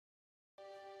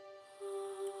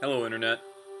Hello Internet,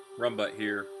 Rumbutt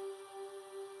here,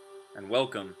 and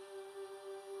welcome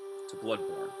to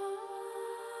Bloodborne.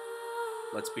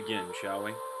 Let's begin, shall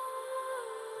we?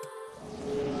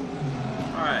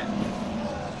 Alright.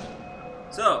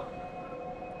 So,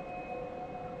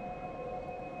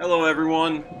 hello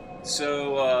everyone.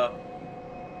 So,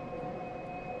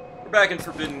 we're back in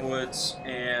Forbidden Woods,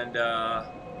 and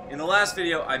in the last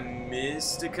video I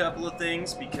missed a couple of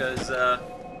things because,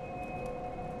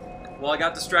 well, I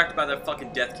got distracted by that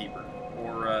fucking Death Keeper,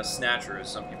 or Snatcher as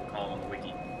some people call him on the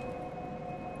wiki.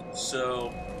 So,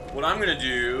 what I'm gonna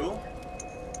do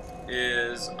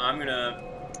is I'm gonna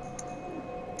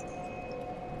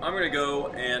go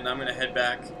and I'm gonna head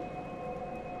back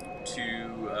to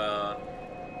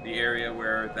the area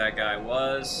where that guy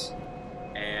was,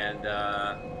 and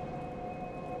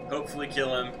hopefully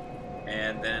kill him,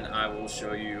 and then I will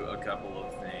show you a couple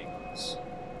of things.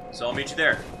 So I'll meet you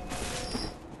there.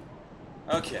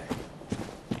 Okay.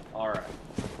 Alright.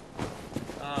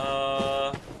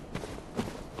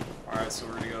 Alright, so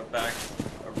we're gonna go back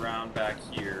around back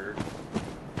here.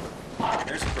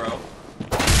 There's a crow.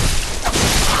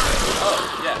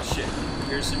 Oh, yeah, shit.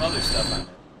 Here's some other stuff I know.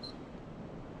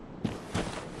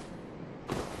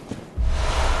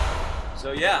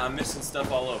 So yeah, I'm missing stuff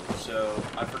all over. So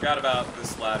I forgot about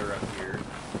this ladder up here.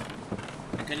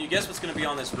 And can you guess what's gonna be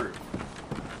on this roof?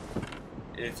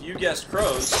 If you guessed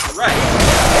crows, you're right.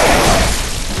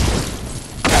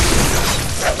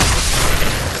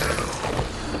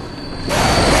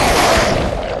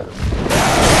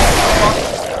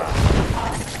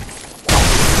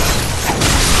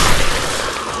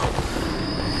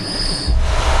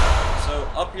 So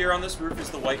up here on this roof is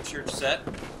the White Church set,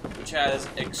 which has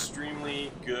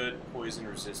extremely good poison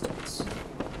resistance.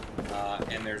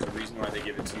 And there's a reason why they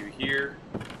give it to you here.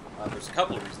 There's a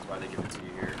couple of reasons why they give it to you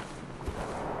here.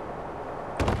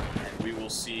 We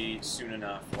will see soon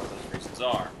enough what those reasons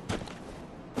are.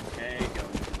 Okay,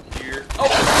 going through here. Oh!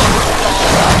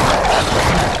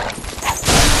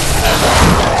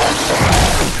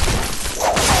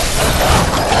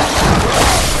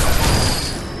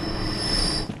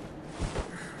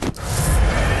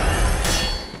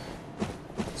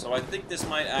 So I think this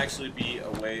might actually be a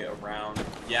way around.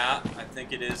 Yeah, I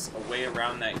think it is a way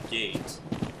around that gate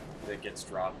that gets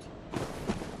dropped.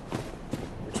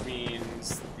 Which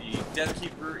means the Death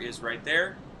Keeper is right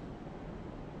there.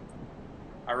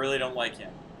 I really don't like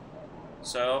him.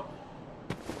 So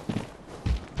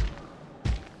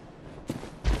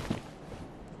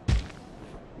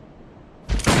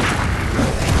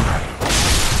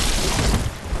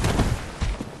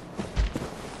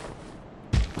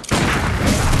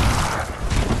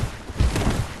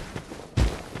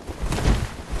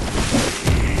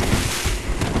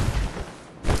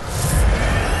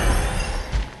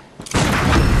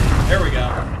there we go.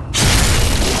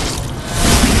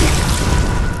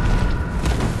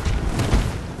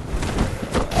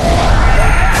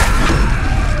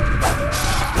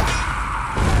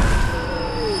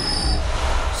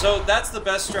 So that's the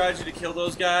best strategy to kill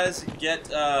those guys. Get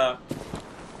a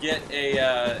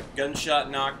gunshot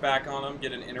knockback on them.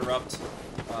 Get an interrupt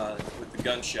with the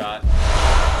gunshot. Do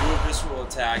a visceral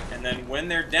attack, and then when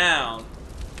they're down,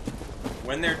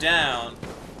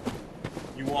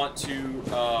 you want to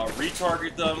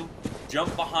retarget them,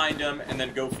 jump behind them, and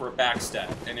then go for a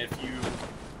backstab. And if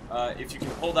you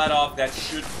can pull that off, that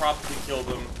should probably kill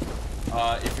them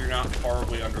if you're not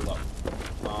horribly underleveled.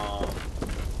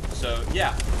 So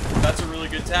yeah, that's a really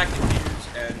good tactic to use,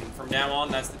 and from now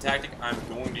on, that's the tactic I'm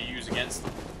going to use against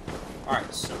them.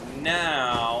 Alright, so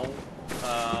now,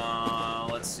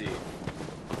 let's see.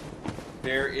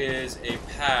 There is a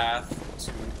path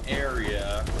to an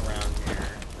area around here.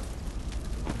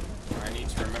 I need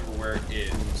to remember where it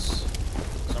is.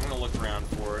 So I'm going to look around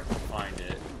for it and find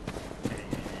it.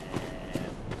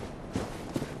 And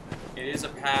it is a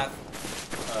path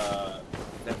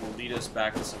that will lead us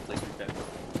back to someplace we've been before.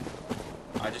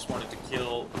 I just wanted to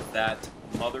kill that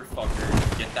motherfucker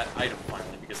and get that item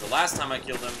finally, because the last time I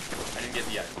killed him, I didn't get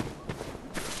the item.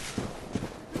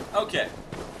 Okay.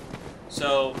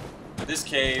 So, this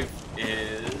cave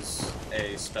is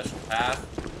a special path.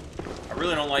 I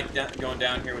really don't like going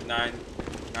down here with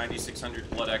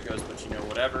 9,600 blood echoes, but you know,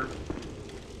 whatever.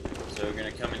 So we're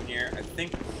gonna come in here. I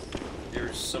think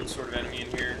there's some sort of enemy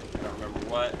in here. I don't remember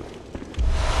what.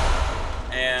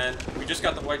 And we just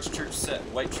got the White Church set,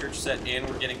 and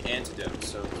we're getting antidote.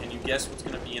 So can you guess what's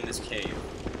gonna be in this cave?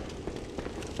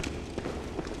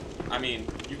 I mean,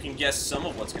 you can guess some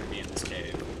of what's gonna be in this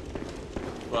cave,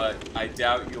 but I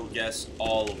doubt you'll guess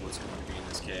all of what's going to be in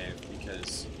this cave,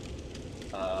 because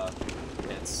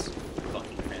it's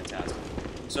fucking fantastic.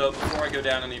 So before I go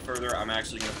down any further, I'm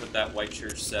actually going to put that white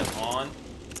church set on.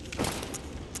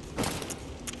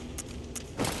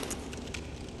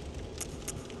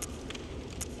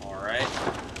 Alright.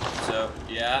 So,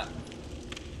 yeah.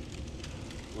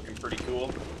 Looking pretty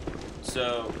cool.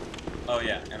 So, oh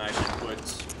yeah, and I should put...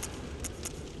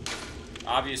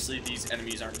 Obviously, these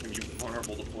enemies aren't going to be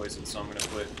vulnerable to poison, so I'm going to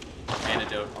put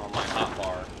antidote on my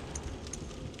hotbar.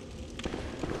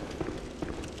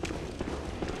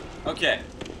 Okay.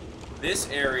 This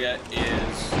area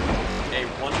is a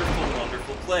wonderful,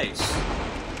 wonderful place.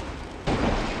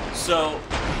 So,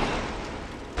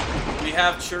 we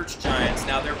have church giants.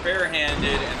 Now, they're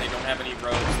barehanded and they don't have any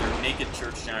robes. They're naked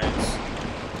church giants.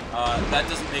 That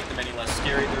doesn't make them any less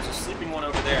scary. There's a sleeping one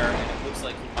over there, and it looks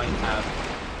like he might have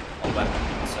a weapon.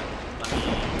 One second. Let me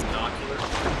binocular.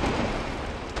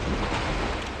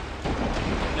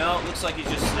 No, it looks like he's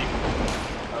just sleeping.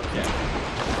 Okay.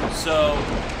 So,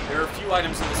 there are a few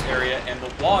items in this area, and the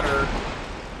water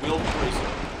will poison.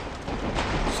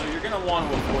 So you're going to want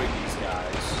to avoid these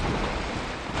guys.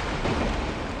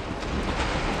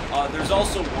 There's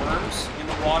also worms in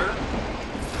the water,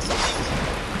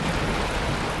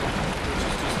 which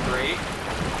is just great.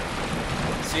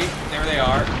 See, there they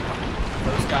are.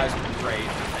 Those guys are great.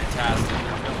 They're fantastic.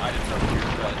 There's no items over here,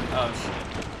 but... oh, shit.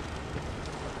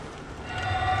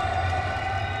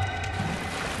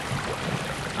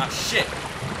 Ah, shit!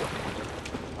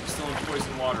 I'm still in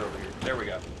poison water over here. There we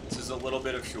go. This is a little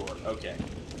bit of shore. Okay.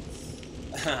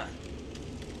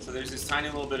 So there's this tiny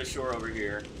little bit of shore over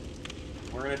here.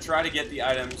 We're going to try to get the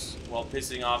items while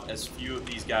pissing off as few of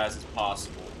these guys as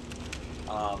possible.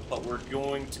 But we're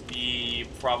going to be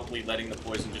probably letting the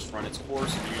poison just run its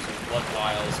course and using blood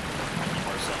vials to keep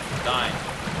ourselves from dying.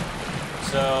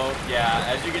 So, yeah,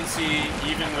 as you can see,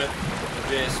 even with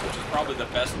this, which is probably the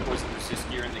best poison resist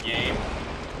gear in the game,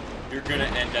 you're going to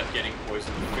end up getting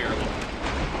poisoned fairly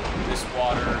quickly. This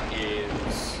water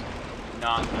is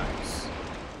not nice.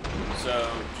 So,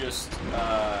 just,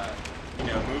 you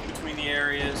know, move between the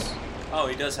areas. Oh,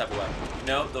 he does have a weapon.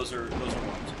 No, those are worms.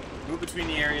 Move between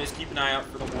the areas, keep an eye out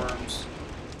for the worms,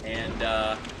 and,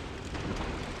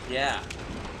 yeah.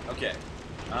 Okay.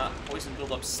 Poison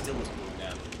buildup still is going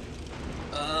down.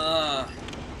 I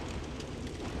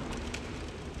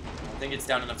think it's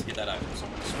down enough to get that item, so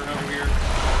I'm going to sprint over here,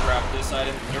 grab this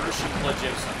item, Nourishing Blood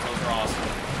Gemstones, those are awesome.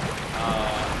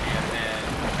 And then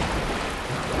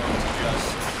we're going to just,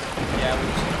 yeah, we're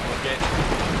just going to book it.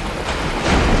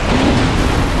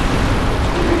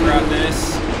 Grab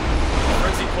this.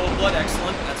 Frenzy Cold Blood,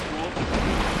 excellent, that's cool.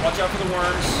 Watch out for the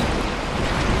worms.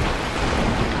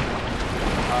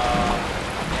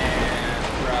 And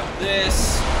grab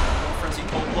this. Frenzy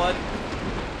Cold Blood.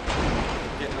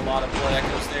 Getting a lot of blood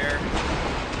echoes there.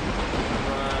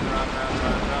 Run, run, run,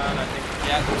 run, run. I think,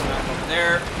 yeah, there's an over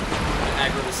there. I'm gonna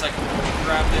aggro the second one.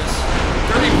 Grab this.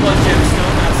 Dirty Blood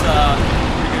Gemstone, that's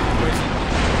pretty good poison.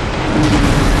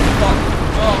 Fuck.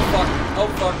 Oh fuck. Oh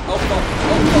fuck. Oh fuck.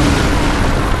 Oh fuck.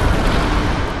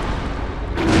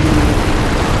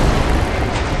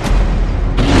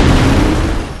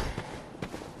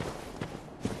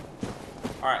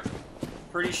 Alright,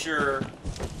 pretty sure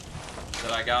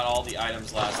that I got all the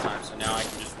items last time, so now I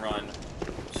can just run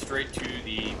straight to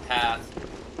the path,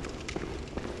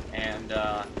 and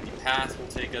the path will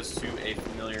take us to a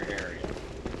familiar area.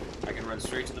 I can run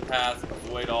straight to the path,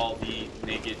 avoid all the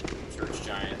naked church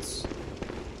giants.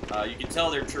 You can tell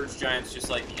they're church giants just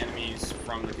like the enemies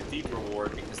from the Cathedral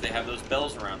Ward because they have those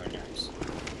bells around their necks.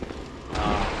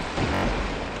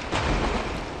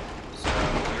 So,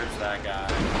 there's that guy.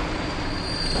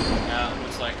 Now, it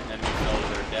looks like an enemy fell to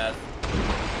their death.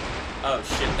 Oh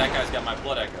shit, that guy's got my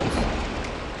blood echoes.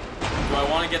 Do I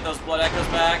want to get those blood echoes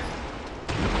back?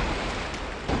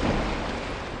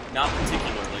 Not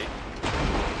particularly.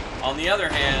 On the other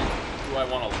hand, do I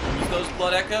want to lose those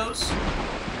blood echoes?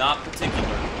 Not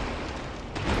particularly.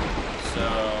 So,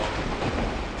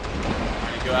 I'm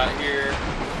going to go out here.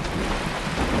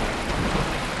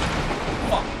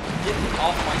 Fuck, get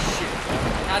off my shit.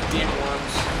 Goddamn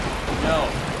worms. No.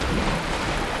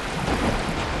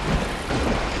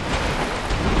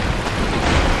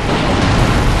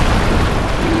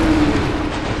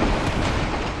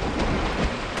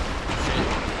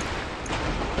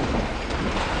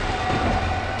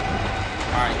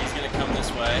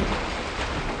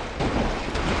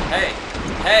 Hey!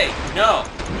 Hey! No!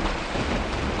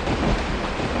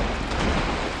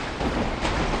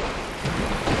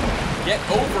 Get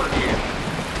over here!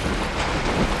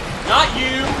 Not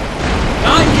you!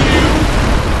 Not you!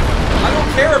 I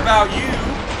don't care about you!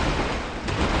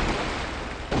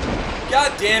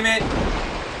 God damn it!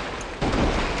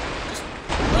 Just...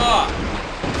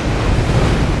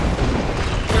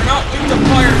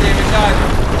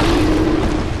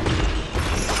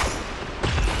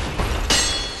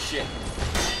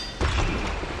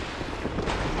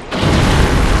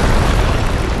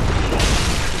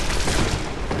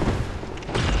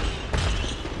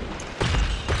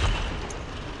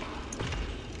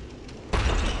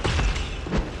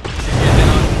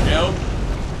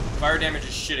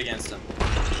 shit against him.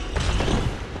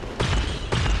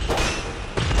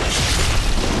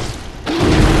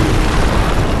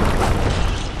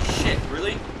 Shit,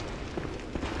 really?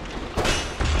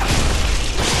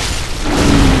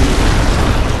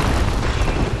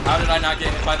 How did I not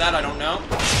get hit by that? I don't know.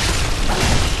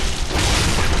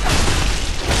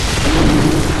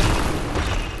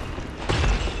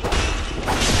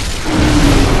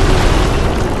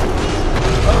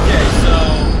 Okay, so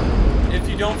if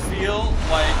you don't feel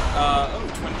like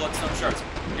oh, twin bloodstone shards.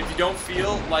 If you don't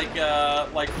feel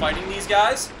like fighting these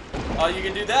guys, you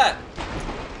can do that.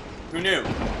 Who knew? So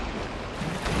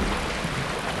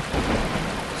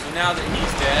now that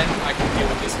he's dead, I can deal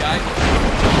with this guy.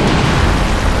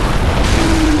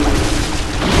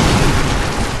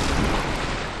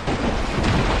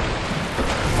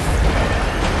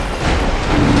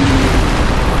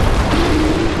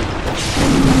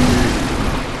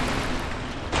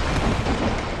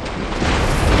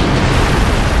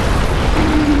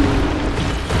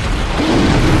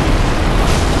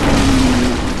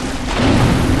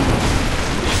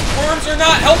 Are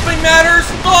not helping matters.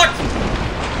 Fuck!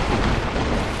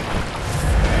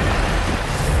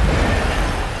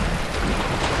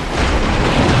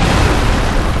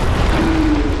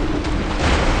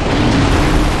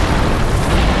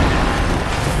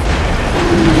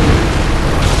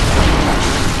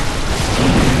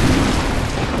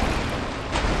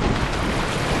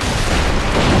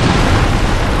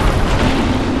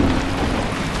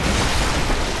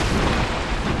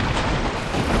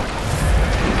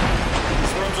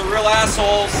 Real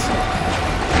assholes.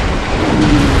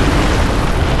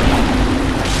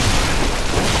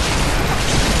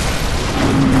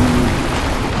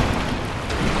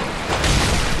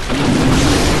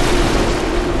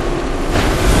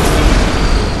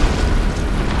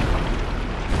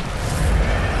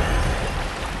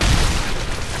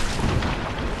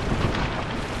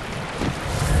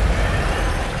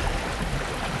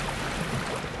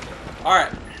 All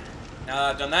right. Now that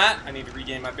I've done that, I need to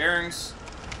regain my bearings.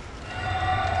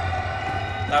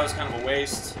 That was kind of a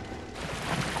waste.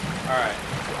 Alright.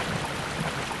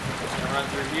 Just gonna run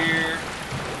through here.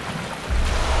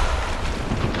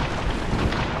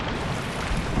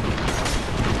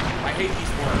 I hate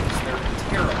these worms. They're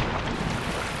terrible.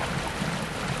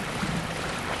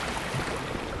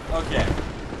 Okay.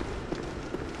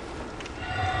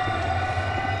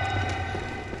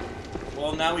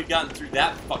 Well, now we've gotten through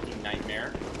that fucking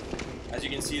nightmare. As you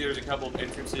can see, there's a couple of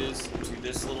entrances to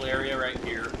this little area right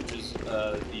here, which is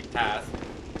the path.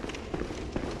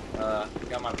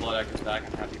 Got my blood echoes back,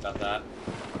 I'm happy about that.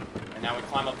 And now we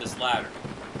climb up this ladder.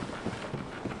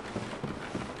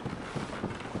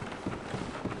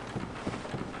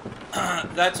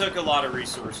 That took a lot of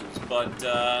resources, but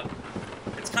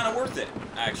it's kind of worth it,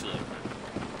 actually.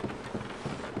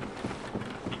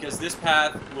 Because this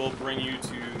path will bring you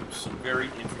to some very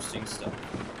interesting stuff.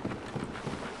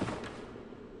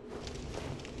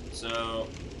 So,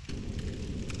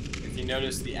 if you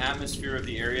notice, the atmosphere of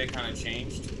the area kind of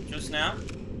changed just now.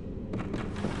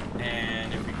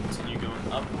 And if we continue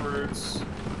going upwards,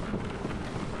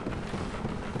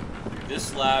 through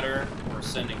this ladder, we're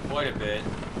ascending quite a bit.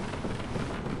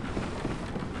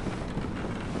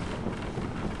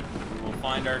 We will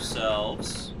find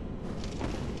ourselves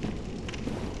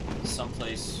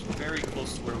someplace very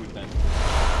close to where we've been.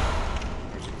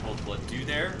 There's a cold blood dew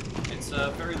there. It's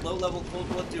a very low-level cold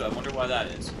blood dew. I wonder why that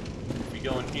is. If we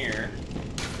go in here...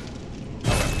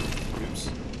 Oops.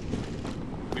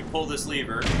 We pull this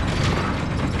lever.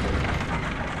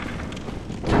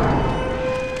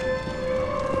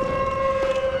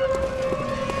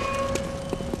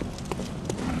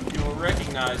 You will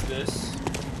recognize this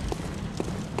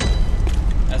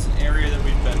as an area that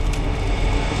we've been through.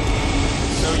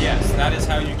 So yes, that is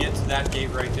how you get to that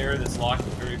gate right there that's locked at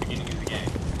the very beginning of the game.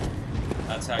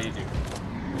 That's how you do it.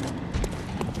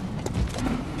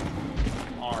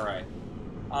 Alright.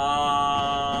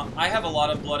 I have a lot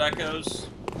of blood echoes,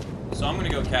 so I'm going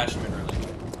to go cash them in really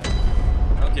quick.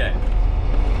 Okay.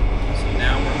 So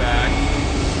now we're back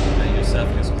at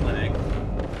Yosefka's clinic.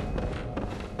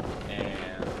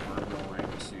 And we're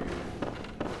going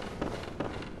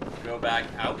to go back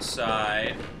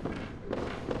outside.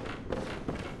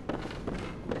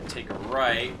 Take a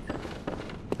right.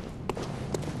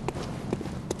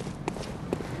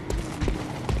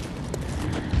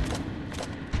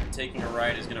 Taking a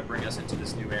right is going to bring us into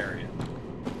this new area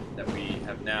that we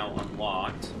have now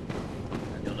unlocked.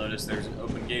 And you'll notice there's an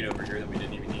open gate over here that we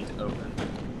didn't even need to open.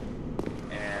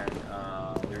 And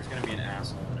there's going to be an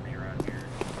asshole enemy around here.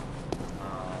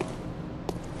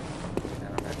 And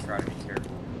I'm going to try to be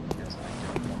careful because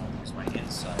I don't want to lose my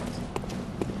insight.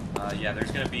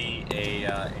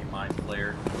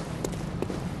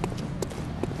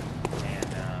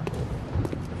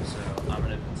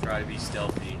 to be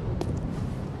stealthy.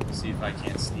 See if I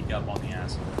can't sneak up on the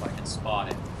asshole, if I can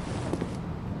spot him.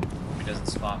 If he doesn't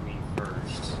spot me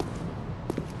first.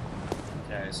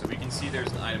 Okay, so we can see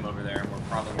there's an item over there, and we're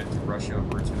probably meant to rush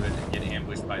over to it and get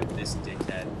ambushed by this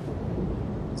dickhead.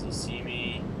 Does he see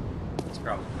me? He's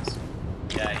probably missing.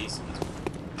 Yeah, he sees me.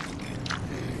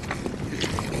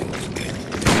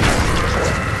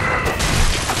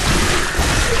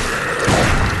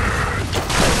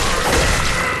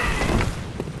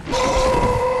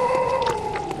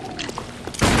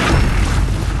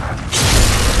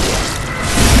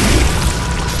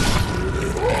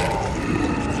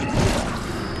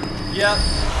 Yep.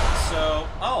 So,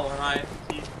 oh, and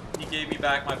he gave me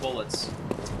back my bullets.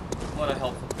 What a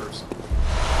helpful person.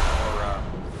 Or,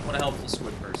 what a helpful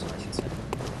squid person, I should say.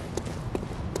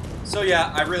 So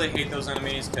yeah, I really hate those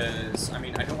enemies, because, I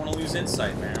mean, I don't want to lose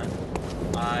insight, man.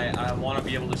 I want to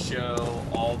be able to show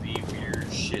all the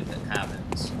weird shit that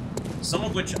happens. Some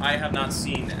of which I have not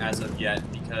seen as of yet,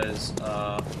 because,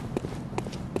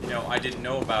 you know, I didn't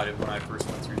know about it when I first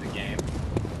went through the game.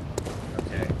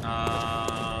 Okay,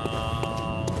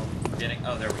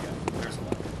 oh, there we go. There's a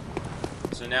ladder.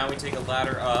 So now we take a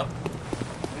ladder up,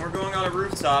 and we're going on a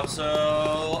rooftop,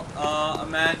 so, I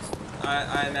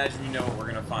imagine you know what we're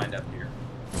gonna find up here.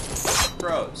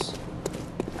 Crows.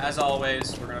 As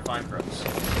always, we're gonna find crows.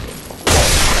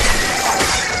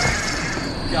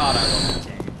 God, I love the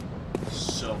game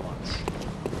so much.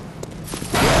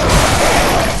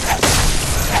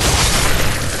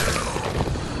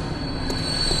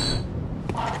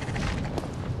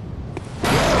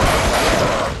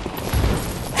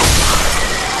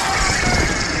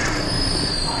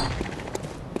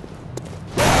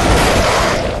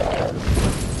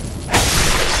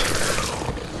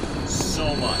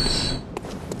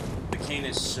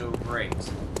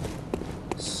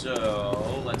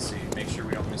 So, let's see, make sure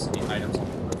we don't miss any items on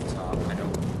the rooftop. I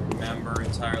don't remember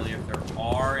entirely if there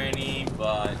are any,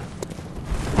 but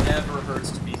never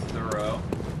hurts to be thorough,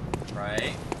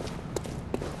 right?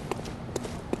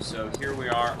 So here we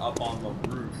are up on the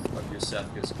roof of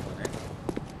Yosefka's clinic.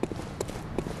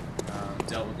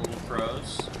 Dealt with little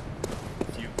crows, a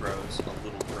few crows, a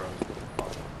little crows,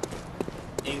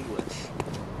 English.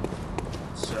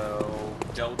 So,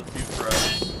 dealt with a few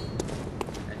crows.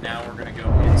 Now we're going to go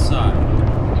inside,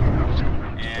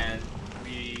 and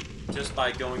just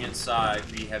by going inside,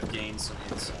 we have gained some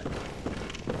insight.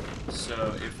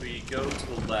 So if we go to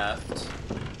the left,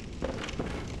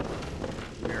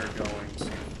 we're going to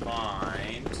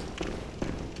find...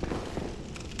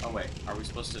 Oh wait, are we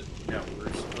supposed to... No,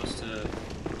 we're supposed to...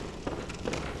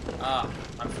 Ah,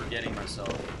 I'm forgetting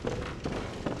myself.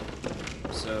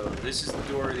 So this is the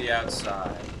door to the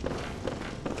outside.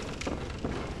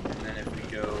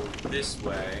 Go this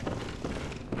way.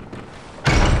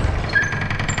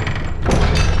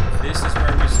 This is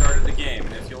where we started the game,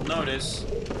 and if you'll notice,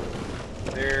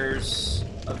 there's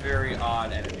a very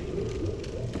odd enemy.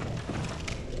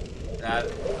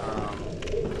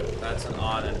 That's an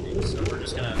odd enemy, so we're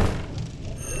just gonna...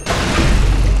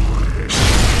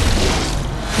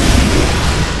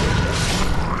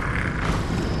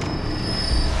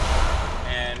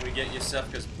 And we get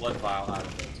Yosefka's blood vial out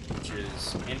of it, which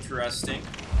is interesting.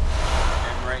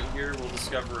 And right here, we'll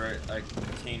discover a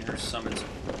Kanehurst summons.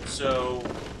 So,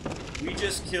 we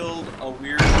just killed a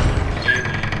weird blue alien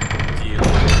deal.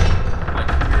 Like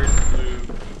a weird blue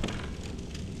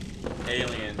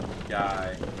alien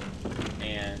guy.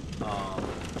 And,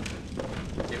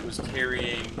 it was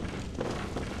carrying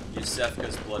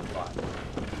Yosefka's blood vial.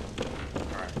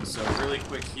 Alright, so really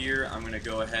quick here, I'm going to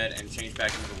go ahead and change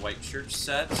back into the white church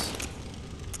sets.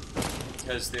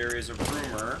 Because there is a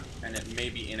rumor, and it may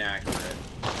be inaccurate,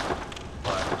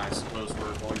 but I suppose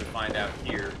we're going to find out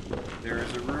here. There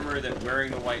is a rumor that wearing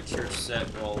the white church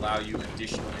set will allow you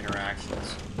additional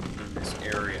interactions in this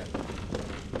area.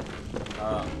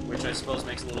 Which I suppose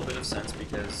makes a little bit of sense,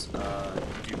 because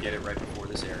you do get it right before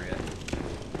this area.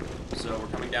 So we're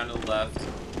coming down to the left.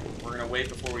 We're going to wait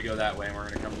before we go that way, and we're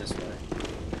going to come this way.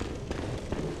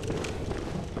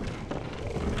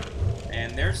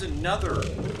 And there's another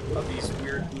of these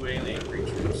weird blue alien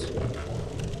creatures.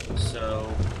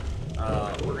 So,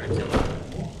 we're gonna kill it.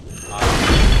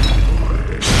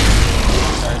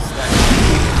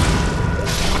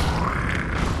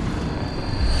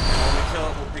 When we kill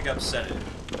it, we'll pick up sedative.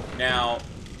 Now,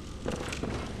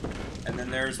 and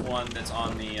then there's one that's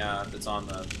on the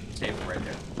table right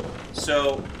there.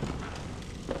 So,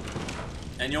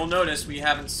 and you'll notice we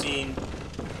haven't seen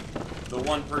the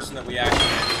one person that we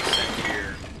actually sent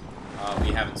here.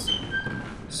 We haven't seen.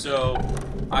 So,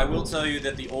 I will tell you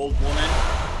that the old woman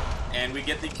and we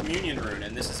get the communion rune,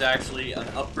 and this is actually an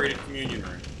upgraded communion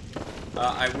rune.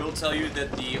 I will tell you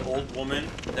that the old woman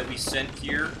that we sent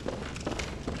here,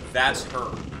 that's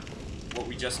her, what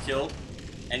we just killed,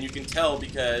 and you can tell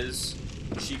because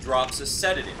she drops a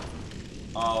sedative.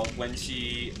 When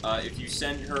she, if you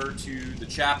send her to the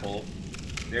chapel,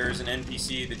 there's an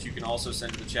NPC that you can also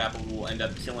send to the chapel who will end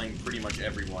up killing pretty much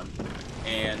everyone,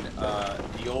 and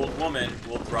the old woman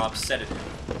will drop sedative.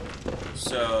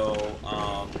 So,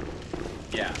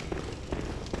 yeah.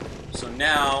 So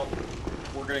now,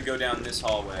 we're going to go down this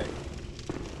hallway.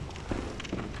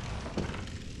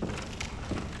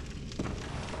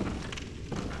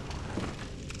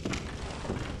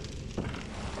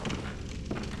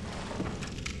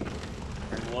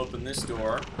 And we'll open this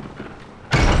door.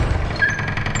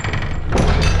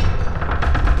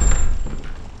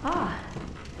 Ah,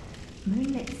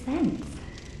 moonlit scents.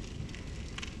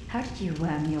 How did you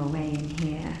worm your way in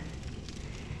here?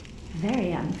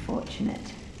 Very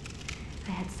unfortunate.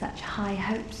 I had such high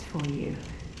hopes for you.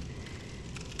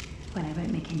 Well, I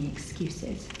won't make any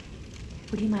excuses.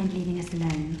 Would you mind leaving us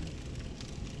alone?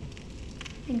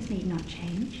 Things need not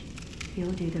change.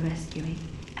 You'll do the rescuing,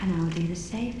 and I'll do the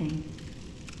saving.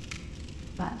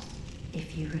 But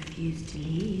if you refuse to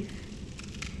leave...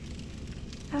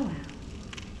 Oh well.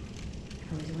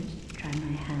 I always wanted to try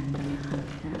my hand on your heart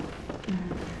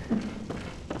now.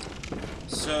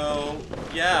 So,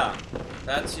 yeah,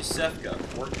 that's Yusefka.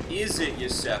 Or is it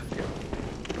Yusefka?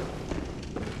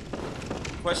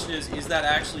 The question is that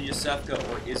actually Yusefka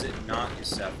or is it not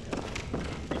Yusefka?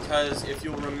 Because if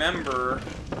you'll remember,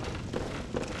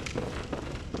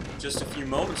 just a few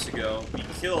moments ago, we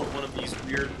killed one of these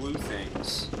weird blue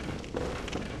things.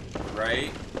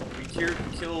 Right? We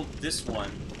killed this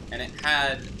one, and it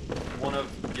had one of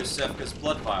Yusefka's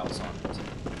blood vials on it.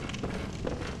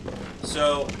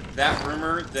 So, that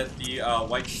rumor that the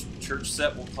white church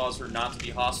set will cause her not to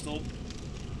be hostile,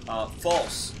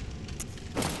 false.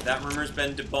 That rumor's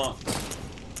been debunked.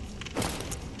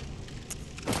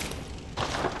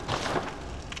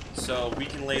 So, we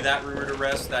can lay that rumor to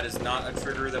rest. That is not a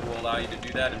trigger that will allow you to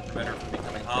do that and prevent her from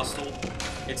becoming hostile.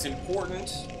 It's important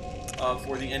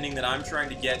for the ending that I'm trying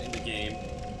to get in the game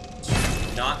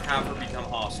to not have her become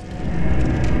hostile.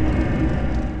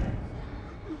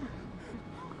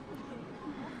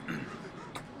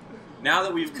 Now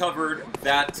that we've covered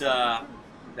that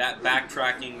that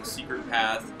backtracking secret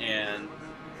path and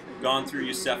gone through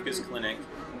Yusefka's clinic,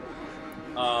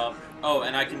 oh,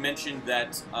 and I can mention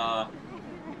that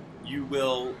you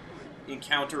will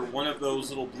encounter one of those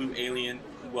little blue alien.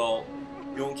 Well,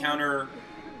 you'll encounter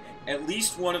at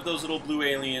least one of those little blue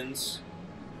aliens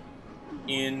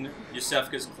in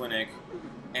Yusefka's clinic,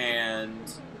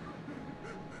 and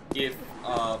if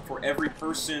for every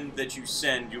person that you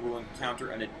send, you will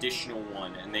encounter an additional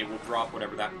one, and they will drop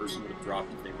whatever that person would have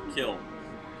dropped if they were killed.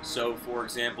 So, for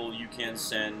example, you can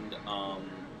send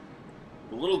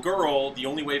the little girl. The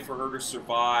only way for her to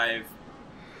survive,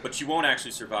 but she won't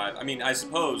actually survive. I mean, I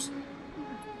suppose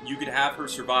you could have her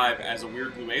survive as a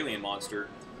weird blue alien monster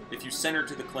if you send her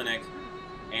to the clinic,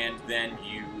 and then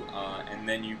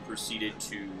you proceeded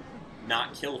to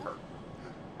not kill her.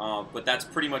 But that's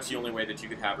pretty much the only way that you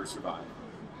could have her survive.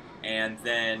 And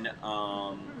then,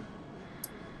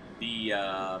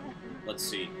 let's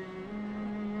see.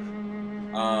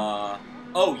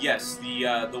 Oh, yes,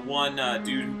 the one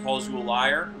dude who calls you a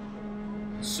liar.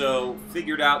 So,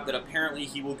 figured out that apparently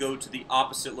he will go to the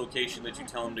opposite location that you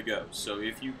tell him to go. So,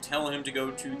 if you tell him to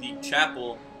go to the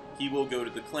chapel, he will go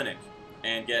to the clinic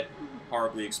and get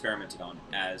horribly experimented on,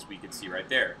 as we can see right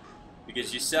there.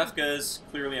 Because Yusefka's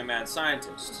clearly a mad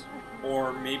scientist.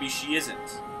 Or maybe she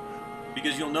isn't.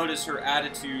 Because you'll notice her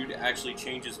attitude actually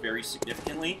changes very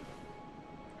significantly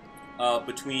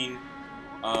between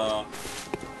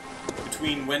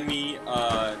when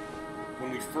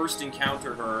we first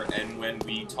encounter her and when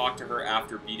we talk to her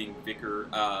after beating Vicar,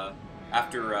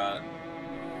 after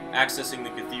accessing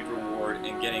the Cathedral Ward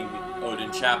and getting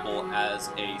Odin Chapel as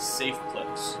a safe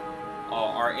place.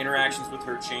 Our interactions with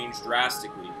her changed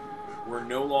drastically. We're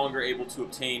no longer able to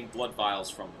obtain blood vials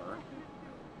from her,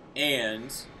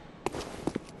 and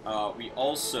she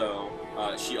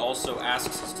also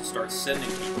asks us to start sending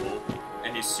people,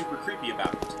 and is super creepy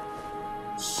about it.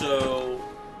 So,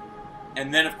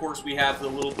 and then of course we have the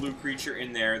little blue creature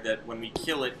in there that when we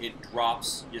kill it, it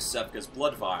drops Yusefka's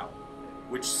blood vial,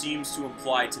 which seems to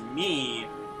imply to me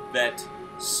that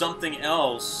something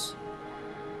else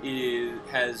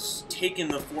has taken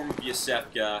the form of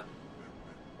Yusefka,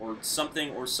 or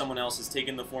something or someone else has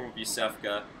taken the form of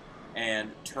Yusefka and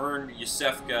turned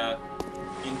Yusefka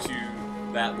into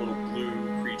that little blue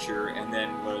creature creature and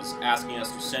then was asking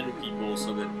us to send people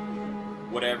so that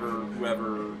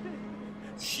whoever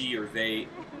she or they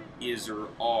is or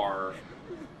are,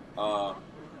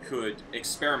 could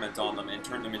experiment on them and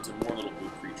turn them into more little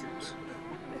blue creatures.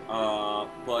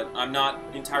 But I'm not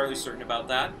entirely certain about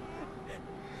that.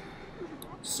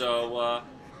 So,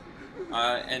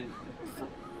 and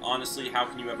honestly, how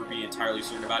can you ever be entirely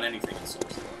certain about anything in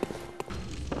Souls?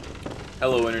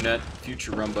 Hello Internet,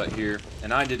 Future Rumbutt here,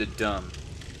 and I did it dumb.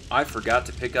 I forgot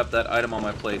to pick up that item on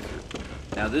my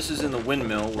playthrough. Now this is in the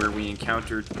windmill where we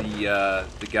encountered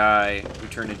the guy who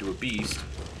turned into a beast,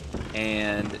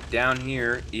 and down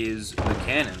here is the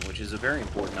cannon, which is a very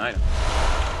important item.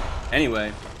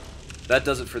 Anyway, that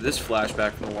does it for this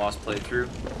flashback from the Lost playthrough.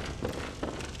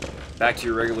 Back to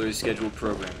your regularly scheduled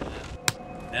programming.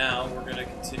 Now we're going to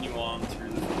continue on through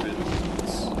the Forbidden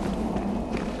Woods.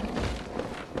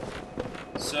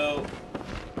 So,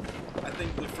 I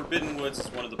think the Forbidden Woods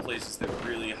is one of the places that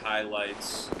really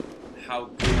highlights how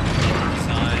good the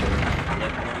design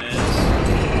Bloodborne is,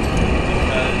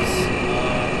 because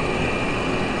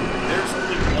there's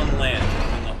only one land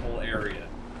in the whole area,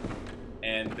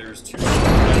 and there's two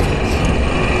dungeons.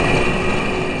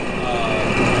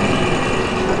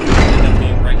 End up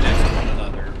being right next to one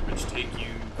another, which take you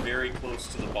very close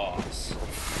to the boss.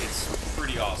 It's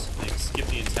pretty awesome. They skip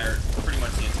pretty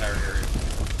much the entire area.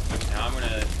 Now I'm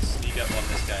gonna sneak up on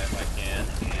this guy if I can,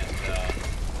 and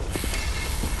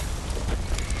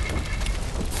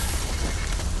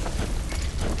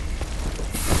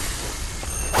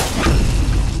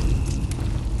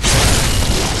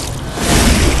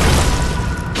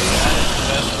that is the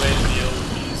best way to deal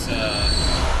with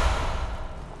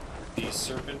these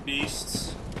serpent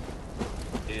beasts,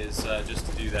 is just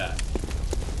to do that.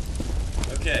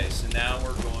 Okay, so now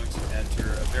we're going to enter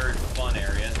a very fun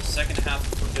area. The second half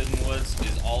of Forbidden Woods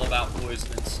is all about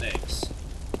poison and snakes.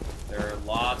 There are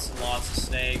lots and lots of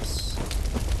snakes,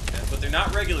 but they're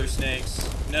not regular snakes.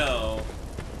 No,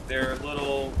 they're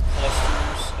little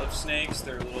clusters of snakes.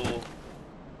 They're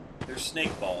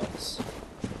snake balls.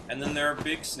 And then there are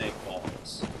big snake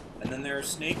balls. And then there are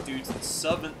snake dudes that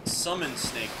summon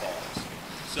snake balls.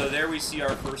 So there we see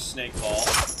our first snake ball.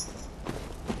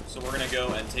 So we're going to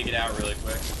go and take it out really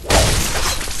quick.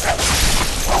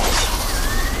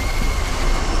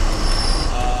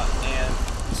 And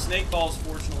the snake balls,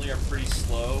 fortunately, are pretty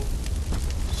slow.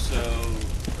 So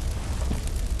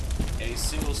a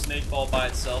single snake ball by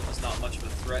itself is not much of a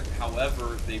threat.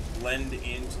 However, they blend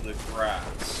into the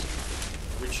grass,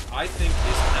 which I think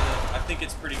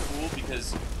it's pretty cool,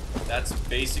 because that's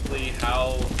basically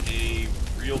how a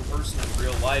real person in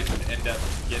real life would end up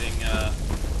getting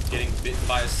bitten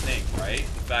by a snake, right?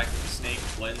 The fact that the snake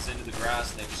blends into the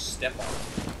grass and they just step on it.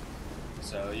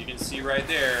 So you can see right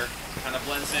there, kind of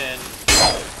blends in,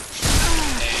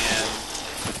 and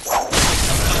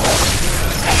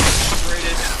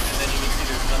greatest, and then you can see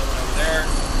there's another one over there.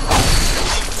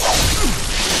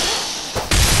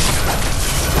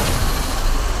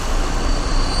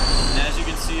 And as you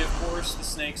can see, of course, the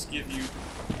snakes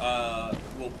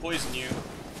will poison you.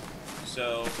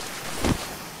 So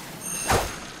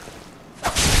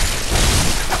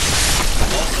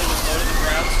also with low to the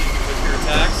ground, so you can whip your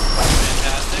attacks.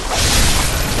 Fantastic.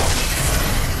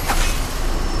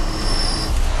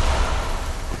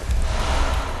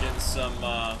 Getting some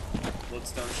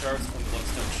bloodstone shards from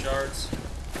bloodstone shards.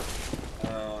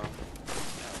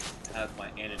 Have my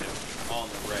antidote on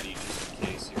the ready just in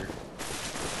case here.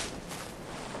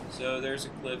 So there's a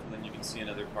cliff, and then you can see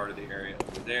another part of the area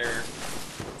over there,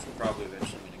 which we're probably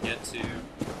eventually going to get to.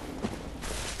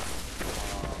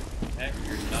 Okay,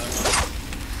 here's another one.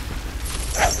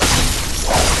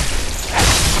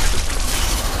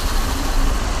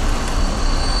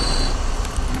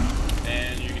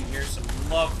 And you can hear some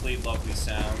lovely, lovely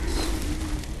sounds.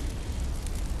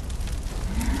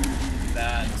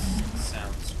 That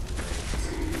sounds great.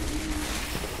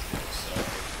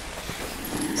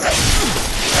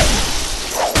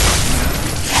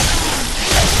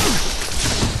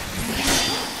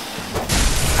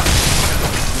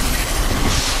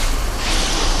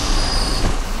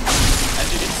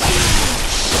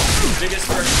 The biggest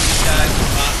threat to these guys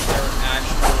is not their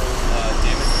actual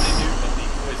damage that they do, but the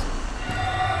poison.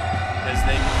 Because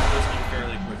they can poison you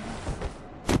fairly quickly.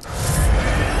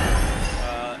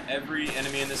 Every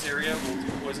enemy in this area will do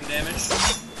poison damage.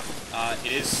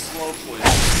 It is slow poison,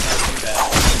 it's not too bad.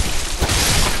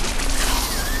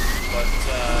 But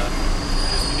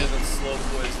just because it's slow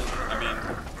poison, I mean,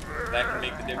 that can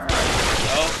make the difference.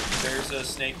 Oh, there's a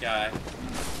snake guy.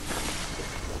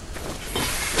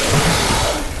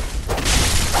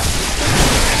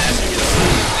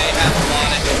 They have a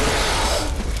lot of hit points.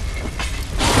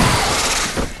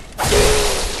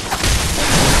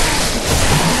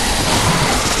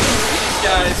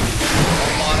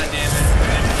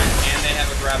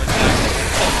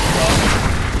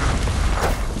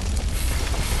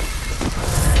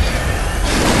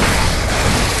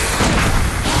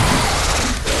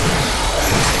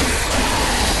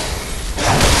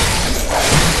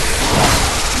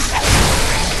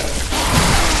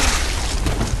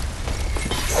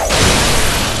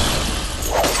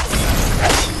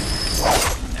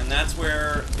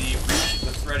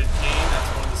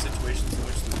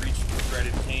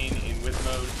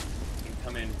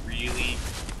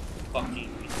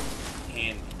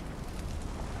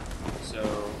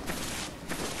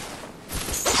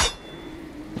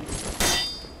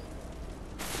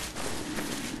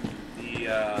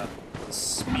 the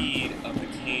speed of the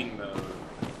cane mode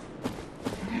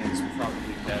is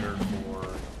probably better for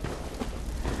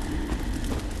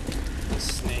the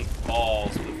snake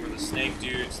balls, but for the snake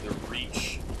dudes, the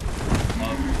reach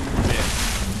of the whip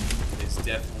is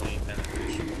definitely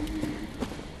beneficial.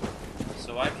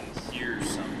 So I can hear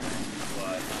something,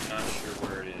 but I'm not sure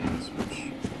where it is,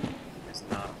 which is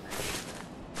not appreciated.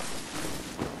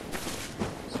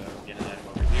 So get an item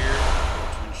over here,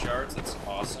 twin shards, that's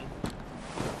awesome.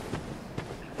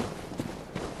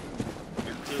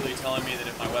 They're clearly telling me that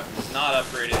if my weapon is not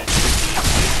upgraded, it should be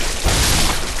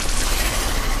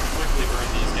quickly burn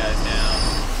these guys down.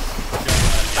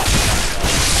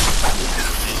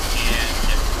 They can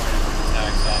get point of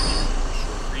attacks off you for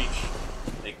short reach.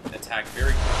 They attack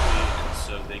very quickly, and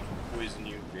so they can poison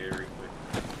you very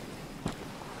quickly.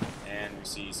 And we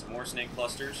see some more snake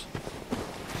clusters.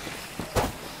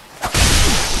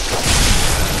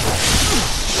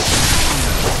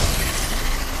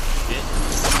 You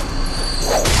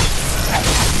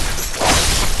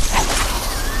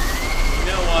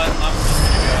know what? I'm just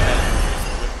going to go ahead and use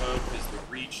the whip mode because the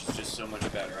reach is just so much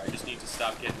better. I just need to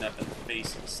stop getting up in the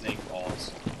face of the snake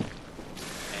balls.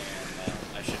 And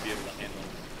I should be able to handle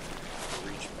the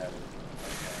reach better.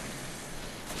 Okay.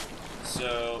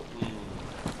 So,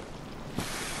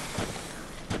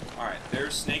 alright,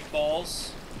 there's snake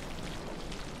balls.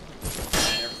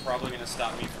 And they're probably going to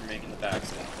stop me from making the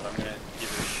backstab, but I'm going to give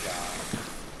it a shot.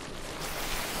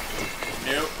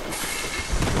 Nope.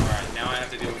 Alright, now I have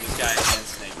to deal with this guy and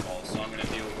snake balls. So I'm going to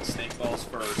deal with the snake balls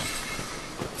first.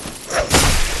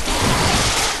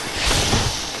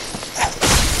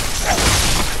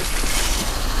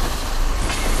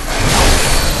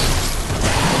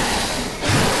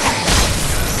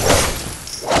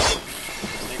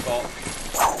 Snake ball.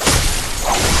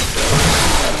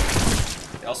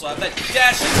 They also have that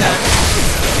dash attack.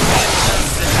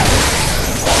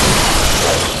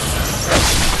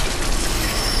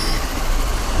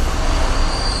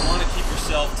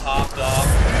 Topped off.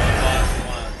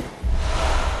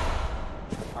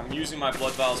 I'm using my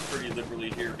blood vials pretty liberally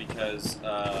here because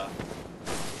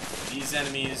these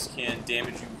enemies can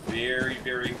damage you very,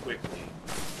 very quickly,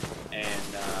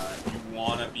 and you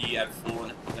want to be at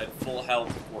full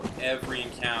health for every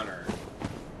encounter,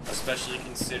 especially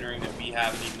considering that we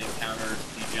haven't even encountered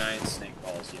the giant snake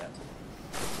balls yet.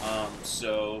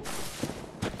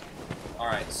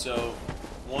 Alright, so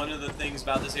one of the things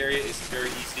about this area is it's very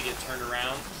easy to get turned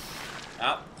around.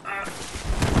 Up.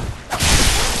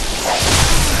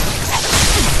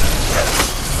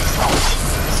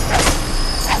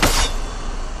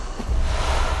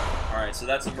 Alright, so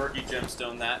that's a murky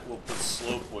gemstone. That will put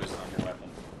slow poison on your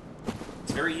weapon.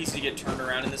 It's very easy to get turned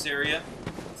around in this area.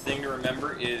 The thing to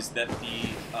remember is that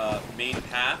the main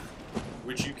path,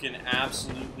 which you can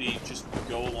absolutely just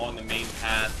go along the main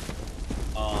path,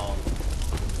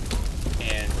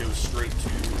 and go straight to,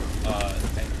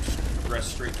 and progress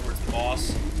straight towards the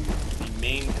boss. The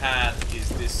main path is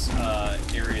this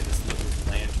area that's lit with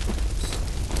lanterns.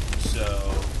 So,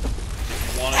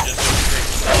 if you want to just go straight to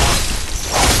the boss,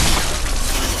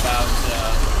 think about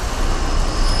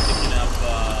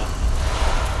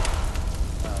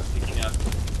picking up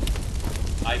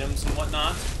items and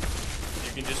whatnot.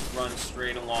 You can just run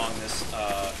straight along this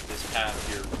this path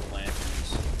here with the lanterns,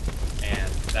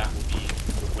 and that will be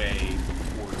the way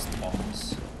towards the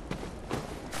boss.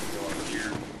 Go over here.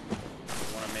 We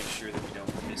want to make sure that we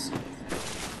don't miss anything.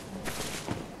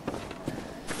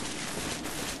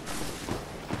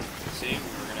 See,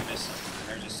 we're gonna miss something.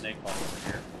 There's a snake ball over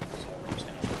here, so we're just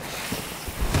gonna.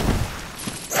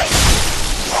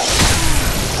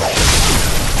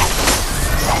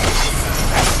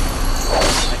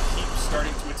 I keep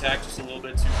starting to attack just a little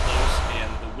bit too close,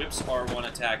 and the whip's R1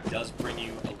 attack does bring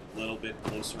you a little bit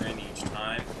closer in each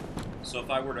time. So if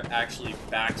I were to actually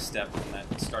backstep when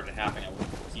that started happening, I would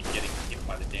keep getting hit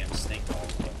by the damn snake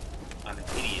balls, but I'm an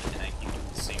idiot and I keep doing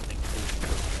the same thing over and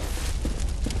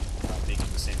over, making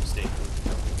the same mistake over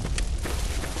and over.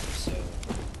 So,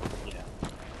 you know,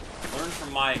 learn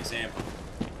from my example.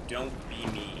 Don't be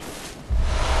me.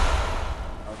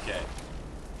 Okay.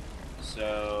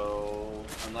 So,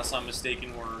 unless I'm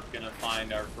mistaken, we're gonna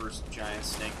find our first giant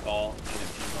snake ball in a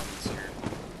few moments here.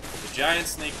 The giant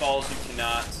snake balls, you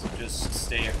cannot just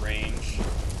stay at range,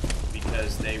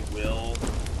 because they will...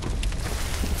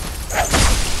 The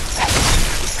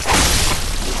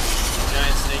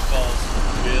giant snake balls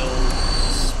will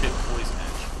spit poison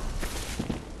at you.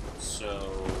 So...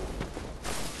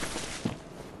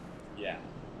 yeah.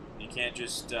 You can't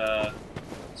just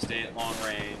stay at long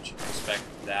range and expect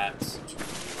that to work.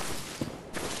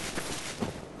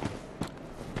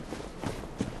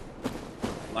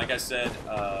 Like I said,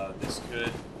 this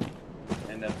could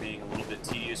end up being a little bit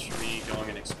tedious for me, going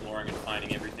and exploring and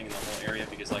finding everything in the whole area,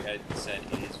 because like I said,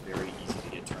 it is very easy to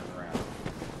get turned around.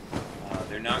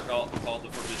 They're not called the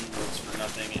Forbidden Woods for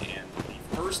nothing, and the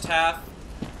first half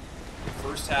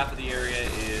of the area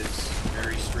is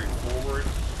very straightforward.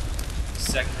 The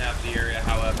second half of the area,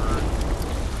 however,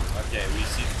 okay, we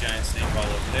see the giant snake ball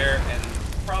over there, and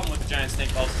the problem with the giant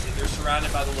snake balls is that they're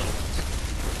surrounded by the little ones.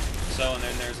 So, and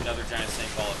then there's another giant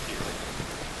snake ball up here.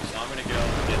 So I'm going to go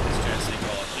and get this giant snake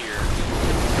ball up here.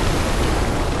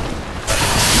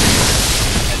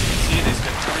 As you can see, they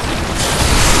spend poison,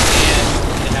 and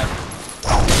they have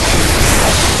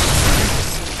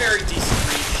some very decent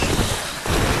reach.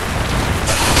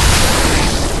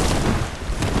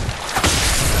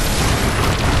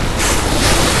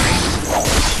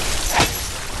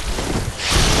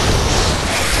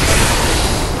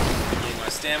 Gain my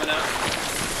stamina.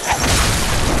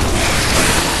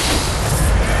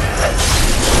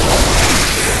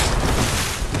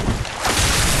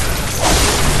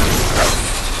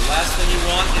 Last thing you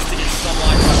want is to get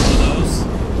stun-locked by one of those.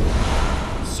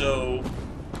 So,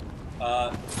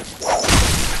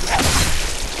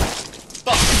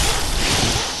 fuck.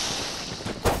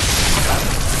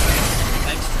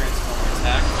 Thanks, Transformer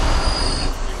Attack.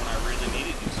 When I really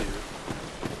needed you to.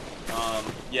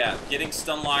 Yeah, getting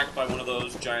stun-locked by one of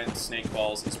those giant snake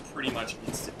balls is pretty much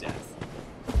instant death.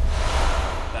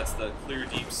 That's the Clear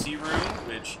Deep Sea Room,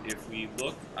 which, if we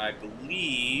look, I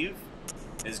believe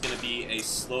is going to be a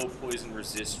slow poison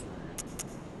resist room.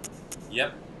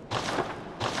 Yep.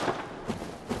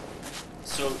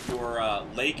 So your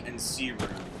lake and sea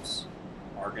rooms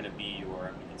are going to be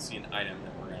your, you can see an item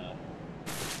that we're going to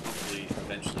hopefully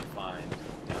eventually find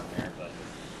down there, but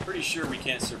pretty sure we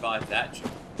can't survive that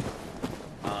jump.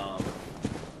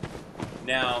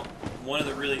 Now, one of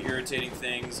the really irritating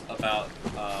things about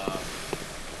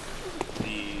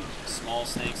the small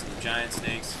snakes and the giant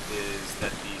snakes is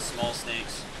that the small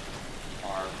snakes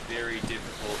are very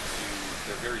difficult to,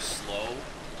 they're very slow,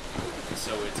 and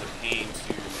so it's a pain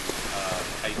to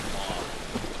kite them off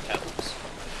with pebbles.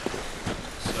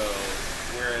 So,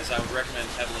 whereas I would recommend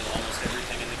pebbling almost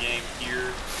everything in the game,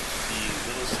 here the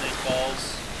little snake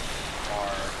balls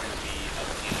are going to be a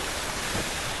pain.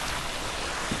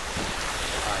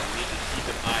 Alright, we need to keep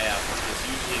an eye out, because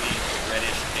usually these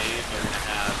reddish caves are going to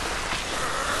have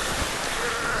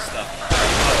stuff. Oh,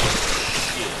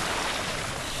 shit.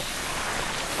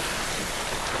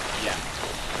 Yeah.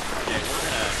 Okay, we're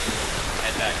gonna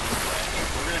head back this way.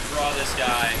 We're gonna draw this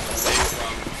guy away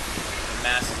from the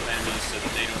masses of enemies so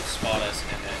that they don't spot us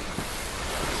and then...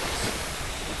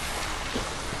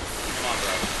 Come on,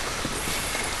 bro.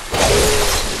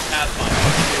 Pathfinder.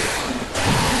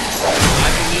 I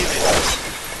believe it.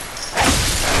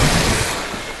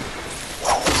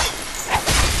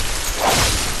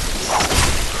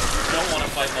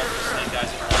 Fight multiple snake guys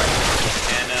at once,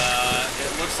 and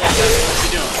it looks like that's what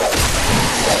we're doing.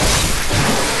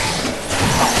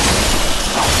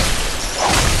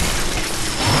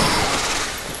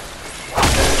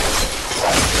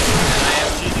 And I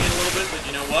am cheating it a little bit, but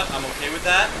you know what? I'm okay with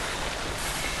that,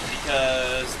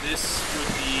 because this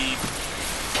would be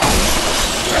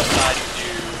suicidal to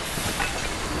do.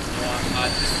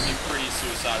 This would be pretty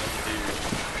suicidal to do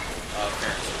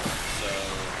parents. So,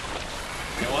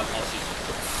 you know what? I'll see.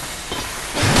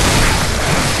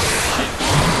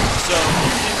 So, I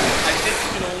think you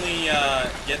can only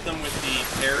get them with the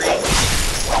parry.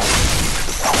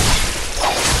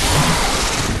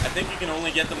 I think you can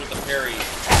only get them with the parry.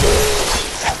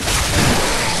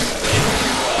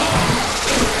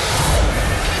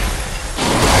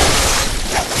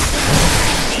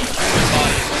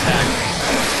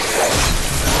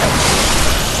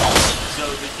 So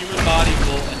the human body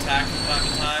will attack from time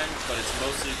to time, but it's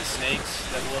mostly the snakes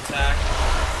that will attack.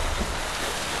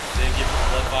 They give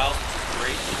blood vials, which is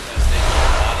great because they do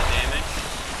a lot of damage.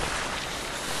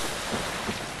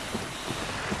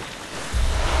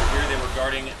 Over here they were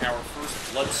guarding our first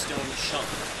bloodstone chunk,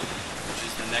 which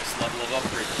is the next level of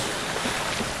upgrade.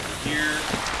 Over here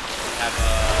we have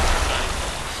a shining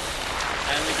ball.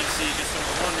 And we can see just a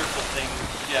wonderful thing.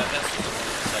 Yeah, that's just a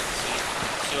wonderful sight to see.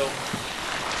 So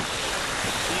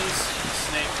these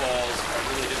snake balls are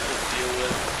really difficult to deal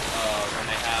with when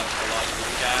they have a lot of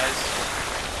little guys.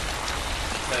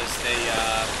 Because they,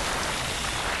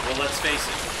 well, let's face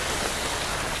it.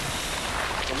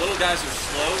 The little guys are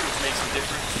slow, which makes them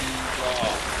different to draw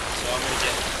off. So I'm going to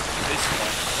get this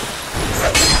one.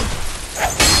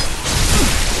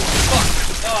 Fuck!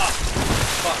 Ah!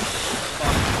 Fuck!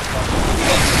 Fuck! Fuck!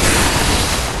 Fuck!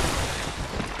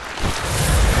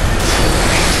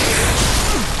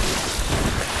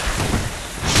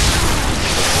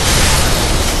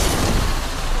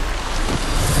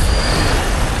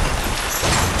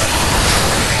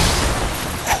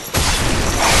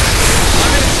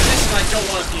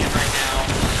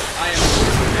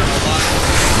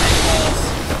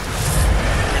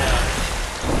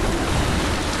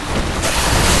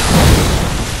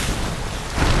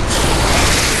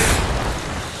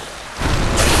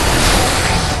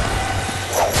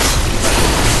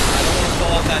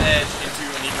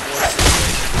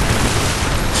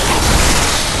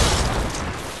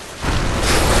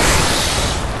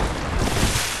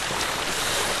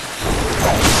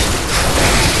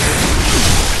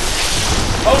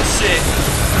 shit.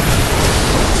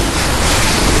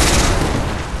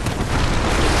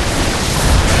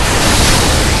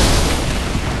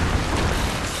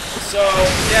 So,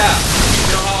 yeah. You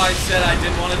know how I said I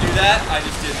didn't want to do that? I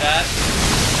just did that.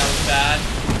 That was bad.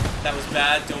 That was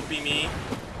bad. Don't be me.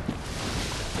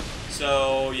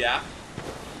 So, yeah.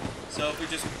 So if we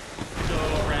just go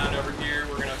around over here,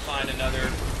 we're gonna find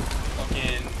another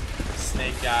fucking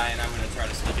snake guy, and I'm gonna try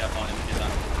to sneak up on him because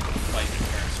I'm fighting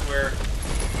fair and square.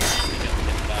 Sneak up and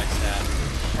get the backstab.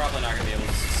 Probably not gonna be able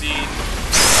to succeed.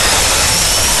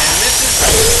 And this is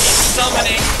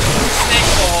summoning snake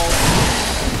balls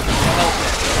to help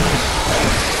him.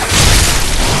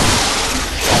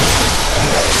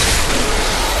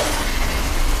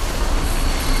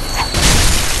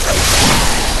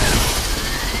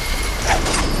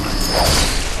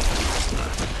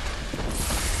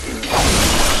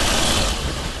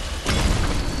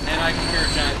 I can hear a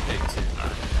giant pig too.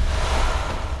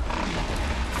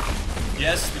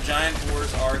 Yes, the giant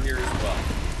boars are here as well.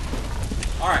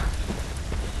 Alright.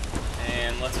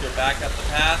 And let's go back up the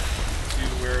path to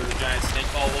where the giant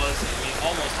snake ball was. And we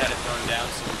almost had it burned down,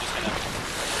 so we're just gonna...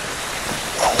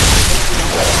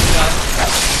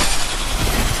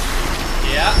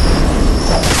 Yeah.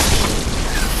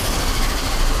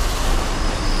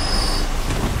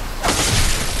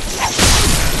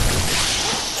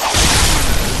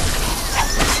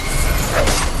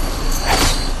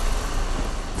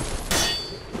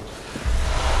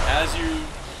 As you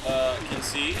can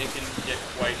see, it can get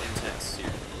quite intense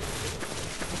here.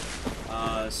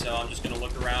 So I'm just going to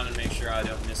look around and make sure I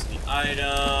don't miss any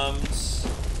items.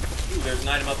 Ooh, there's an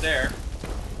item up there.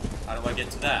 How do I get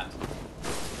to that?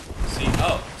 See,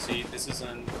 oh, see, this is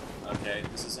an, okay,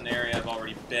 this is an area I've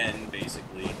already been,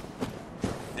 basically. I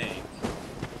think.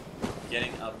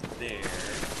 Getting up there.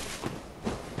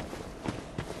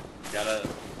 Gotta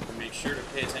make sure to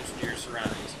pay attention to your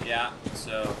surroundings. Yeah,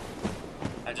 so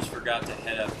I just forgot to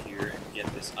head up here and get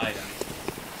this item. Which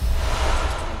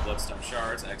is 2 bloodstone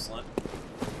shards, excellent.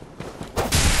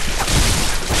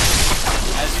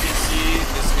 As you can see,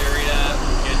 this area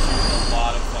will get you a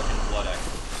lot of fucking blood echoes.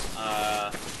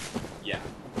 Yeah.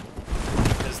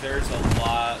 Because there's a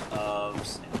lot of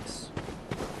snakes.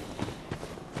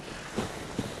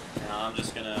 Now I'm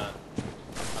just gonna...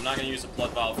 I'm not gonna use a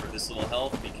blood vial for this little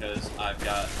health because I've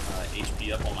got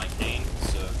HP up on my cane,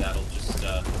 so that'll just...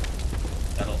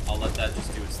 I'll let that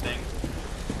just do its thing.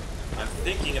 I'm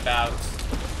thinking about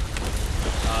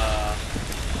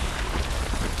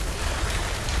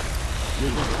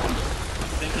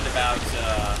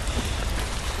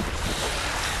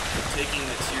taking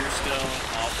the tear stone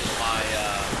off of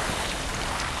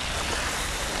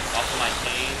my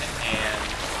cane and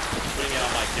putting it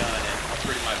on my gun and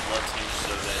upgrading my blood tinge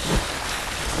so that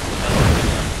it doesn't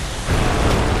become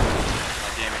my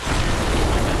damage to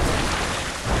my gun tank.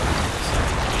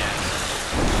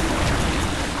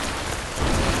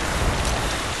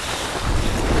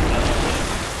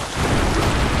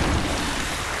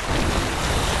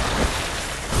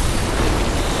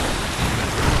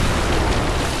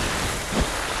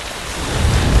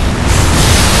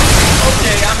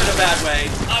 Bad way.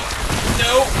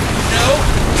 No, no,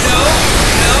 no,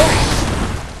 no.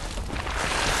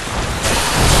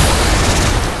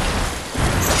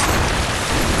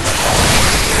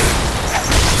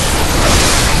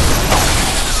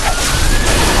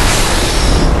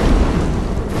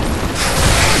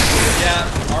 Yeah,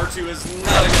 R2 is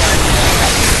not a good idea.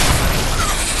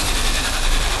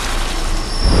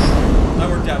 That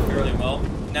worked out fairly well.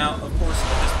 Now, of course, at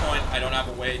this point, I don't have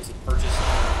a way to purchase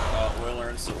oil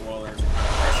urns, so oil urns are kind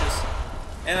of precious.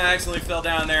 And I accidentally fell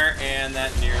down there, and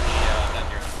that nearly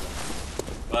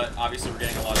But obviously, we're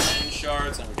getting a lot of moon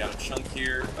shards, and we got a chunk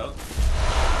here. Oh,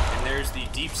 and there's the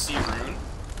deep sea rune.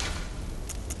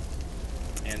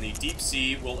 And the deep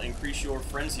sea will increase your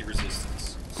frenzy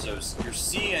resistance. So your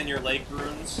sea and your lake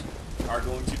runes are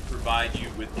going to provide you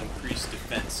with increased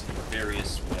defense in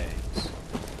various ways.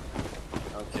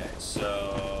 Okay,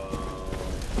 so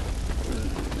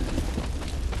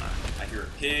I hear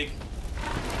a pig.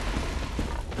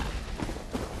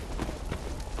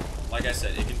 Like I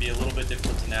said, it can be a little bit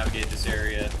difficult to navigate this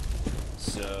area,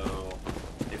 so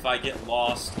if I get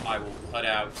lost, I will cut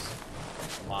out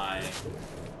my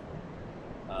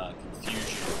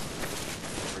confusion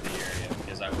for the area,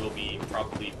 because I will be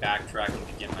probably backtracking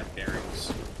to get my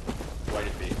bearings quite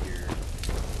a bit here.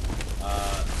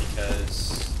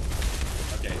 Because,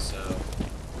 okay, so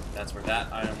that's where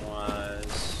that item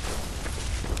was.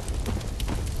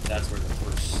 That's where the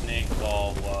first snake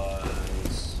ball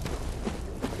was.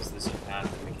 Is this a path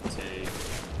that we can take?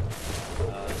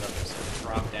 Nothing's a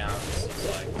drop down. This looks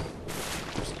like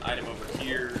there's an item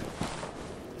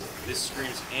This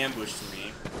screams ambush to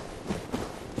me.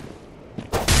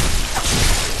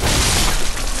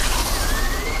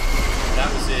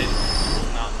 That was it.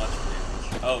 There's not much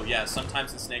damage. Oh yeah,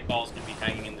 sometimes the snake balls can be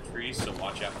hanging in the trees, so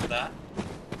watch out for that.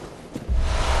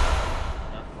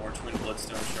 More twin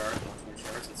bloodstone shards, more twin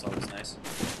shards, that's always nice.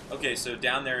 Okay, so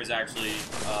down there is actually,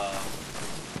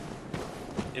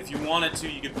 if you wanted to,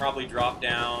 you could probably drop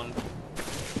down,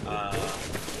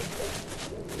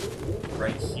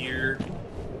 right here.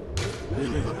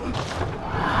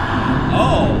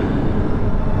 Oh!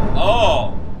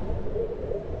 Oh!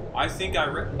 I think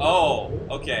oh,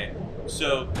 okay.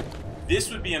 So,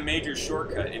 this would be a major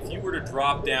shortcut. If you were to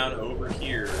drop down over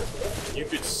here, you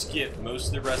could skip most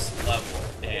of the rest of the level,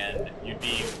 and you'd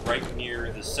be right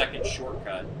near the second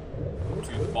shortcut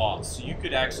to the boss. So you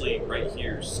could actually, right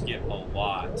here, skip a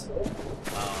lot.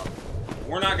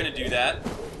 We're not going to do that.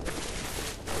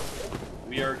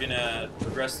 We are going to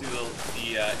progress through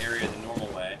the area the normal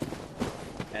way.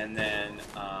 And then,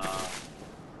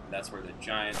 that's where the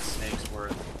giant snakes were,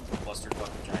 the clusterfuck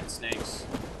of giant snakes.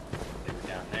 They were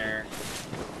down there.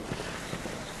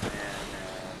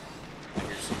 And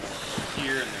here's some more over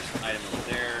here, and there's an item over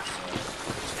there, so I'm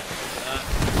just gonna open that.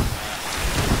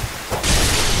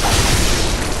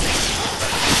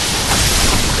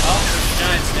 Oh, there's a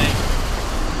giant snake.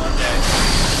 Okay.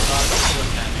 I thought it was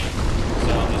looking at me.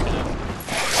 So I'm just gonna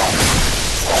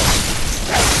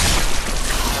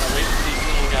wait for these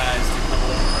little guys to come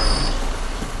over.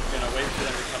 Wait for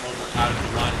them to come over out of the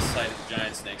line of sight of the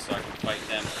giant snake so I can fight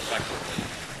them effectively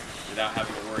without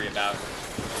having to worry about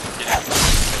getting out.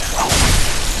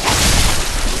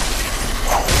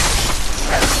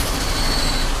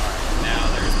 Alright, now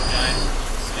there's the giant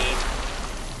snake.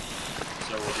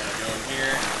 So we're gonna go in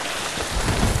here.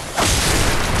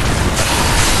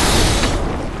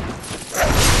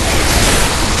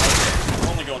 Okay,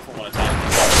 we're only going for one attack.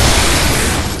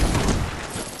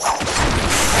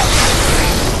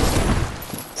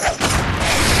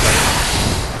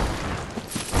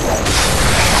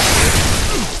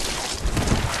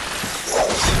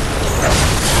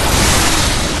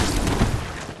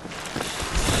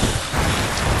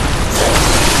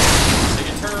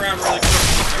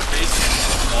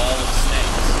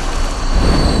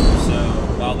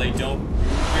 They don't move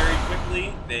very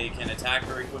quickly, they can attack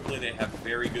very quickly, they have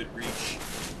very good reach,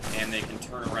 and they can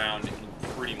turn around in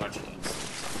pretty much an instant.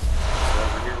 So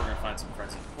over here we're going to find some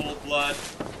Frenzied Cold Blood.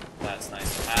 That's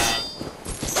nice to have.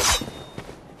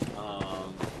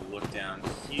 If we look down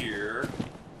here...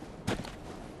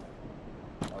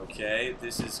 Okay,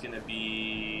 this is going to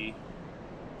be...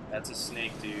 That's a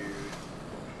snake dude.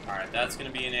 Alright, that's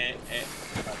going to be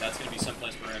that's going to be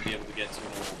someplace we're going to be able to get to in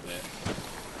a little bit.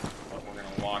 We're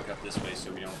going to walk up this way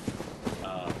so we don't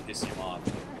piss him off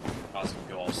and cause him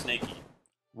to go all snaky.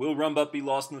 Will Rumbutt be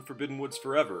lost in the Forbidden Woods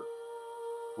forever?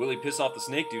 Will he piss off the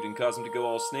snake dude and cause him to go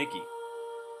all snaky?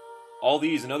 All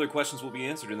these and other questions will be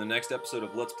answered in the next episode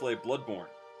of Let's Play Bloodborne.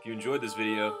 If you enjoyed this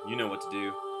video, you know what to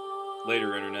do.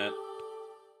 Later, Internet.